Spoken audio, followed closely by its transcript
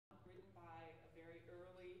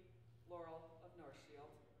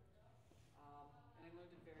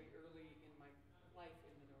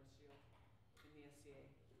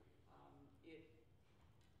SCA.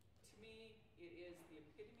 To me, it is the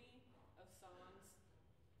epitome of songs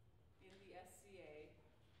in the SCA.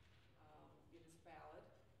 It is ballad,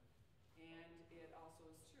 and it also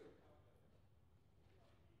is true.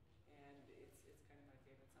 And it's kind of my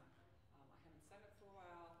favorite song. I haven't sung it for a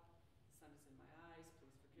while. The sun is in my eyes.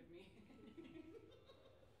 Please forgive me.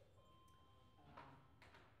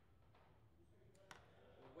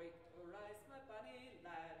 Wake, arise, my bunny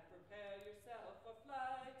lad, prepare yourself for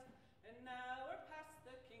flight. An hour past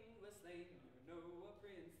the king was slain, you know a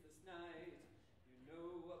prince this night. You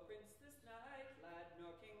know a prince this night, lad,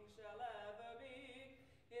 nor king shall ever be,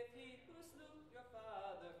 if he who slew your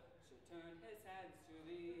father should turn his hands to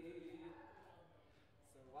thee.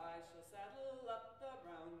 So I shall saddle up the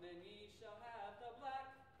brown, and ye shall have the black,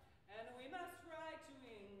 and we must ride to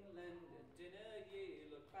England, and dinner ye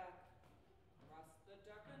look back. Across the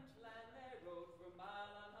darkened land they rode for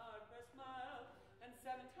mile on hard-pressed mile, and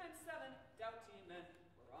 7 times 7 doughty men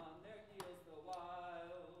were on their heels the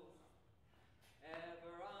while.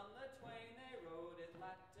 Ever on the twain they rode, it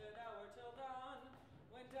lacked an hour till dawn,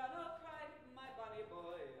 when Donald cried, my bonny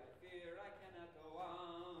boy, I fear I cannot go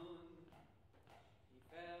on. He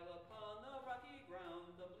fell upon the rocky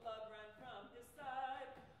ground, the blood ran from his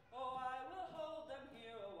side. Oh, I will hold them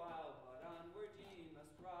here a while, but onward ye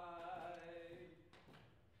must ride.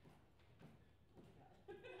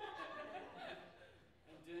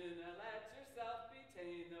 And do not let yourself be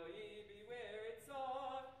ta'en, though ye be wearied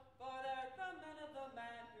sore, for they're the men of the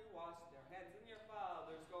man who washed their hands in your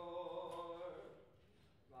father's gore.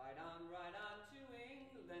 Ride on to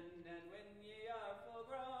England, and when ye are full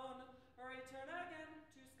grown, return again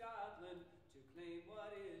to Scotland to claim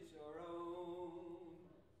what is your own.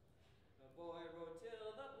 The boy rode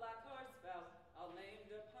till the black horse fell, all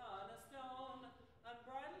lamed upon a stone,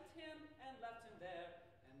 unbridled him and left him there,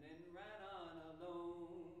 and then ran on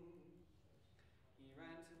alone. He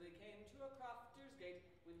ran till he came to a crofter's gate,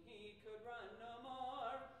 when he could run no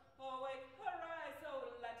more. Awake, arise,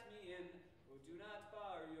 oh, let me in, oh, do not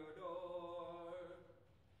bar your door.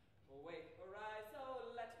 Awake, arise,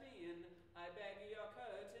 oh, let me in, I beg your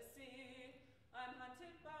courtesy. I'm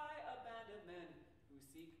hunted by a band of men who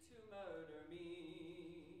seek to murder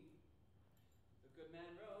me. The good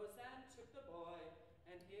man rose and took the boy,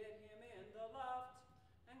 and hid him in the loft,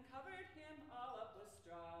 and covered him all up with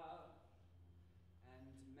straw. And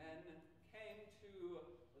men came to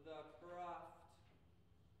the croft.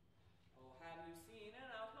 Oh, have you seen an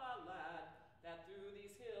outlaw lad, that through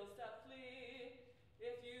these hills doth flee?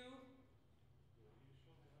 If you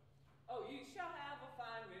Oh, ye shall have a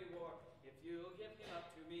fine reward, if you'll give him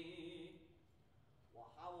up to me.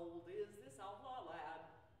 Well, how old is this outlaw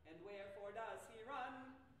lad, and wherefore does he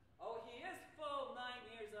run? Oh, he is full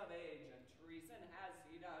 9 years of age, and treason has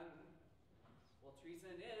he done. Well,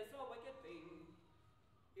 treason is a wicked thing,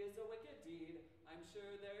 is a wicked deed. I'm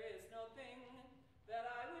sure there is no thing that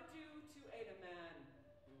I would do to aid a man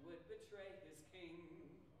who would betray his king.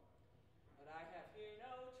 But I have here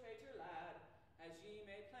no traitor lad, as ye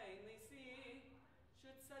may plainly see.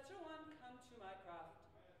 Should such a one come to my croft,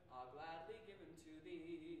 I'll gladly give him to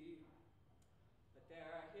thee. But there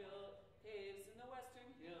are caves in the western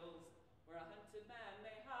hills, where a hunted man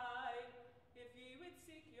may hide. If ye would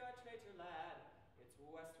seek your traitor lad, it's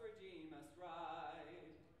westward ye must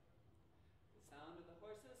ride. The sound of the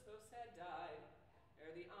horse's hoofs had died,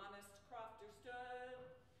 ere the honest crofter stood,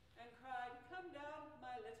 and cried, come down,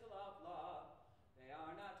 my little outlaw, they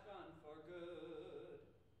are not gone for good.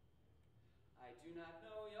 I do not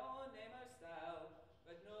know your name or style,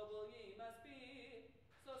 but noble ye must be,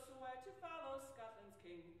 so swear to follow Scotland's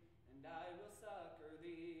king, and I will succor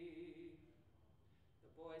thee.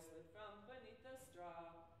 The boy slid from beneath the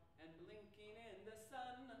straw, and blinking in the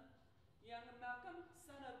sun, young Malcolm,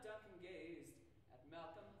 son of Duncan, gazed at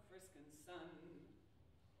Malcolm Friskin's son.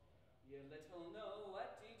 Ye little know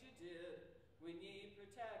what deed you did, when ye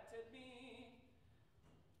protected me.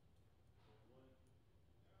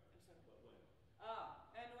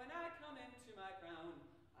 And when I come into my crown,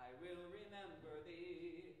 I will remember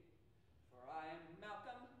thee. For I am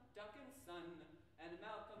Malcolm, Duncan's son, and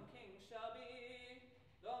Malcolm king shall be,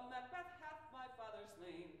 though Macbeth hath my father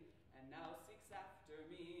slain, and now seeks after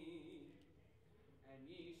me. And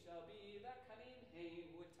ye shall be the cunning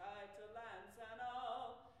hame, wood tied to lance and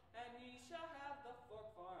all, and ye shall have the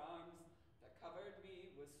fork for arms, that covered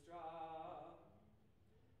me with straw.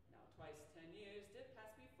 Now twice 10 years did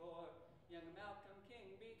pass before young Malcolm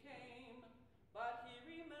king became, but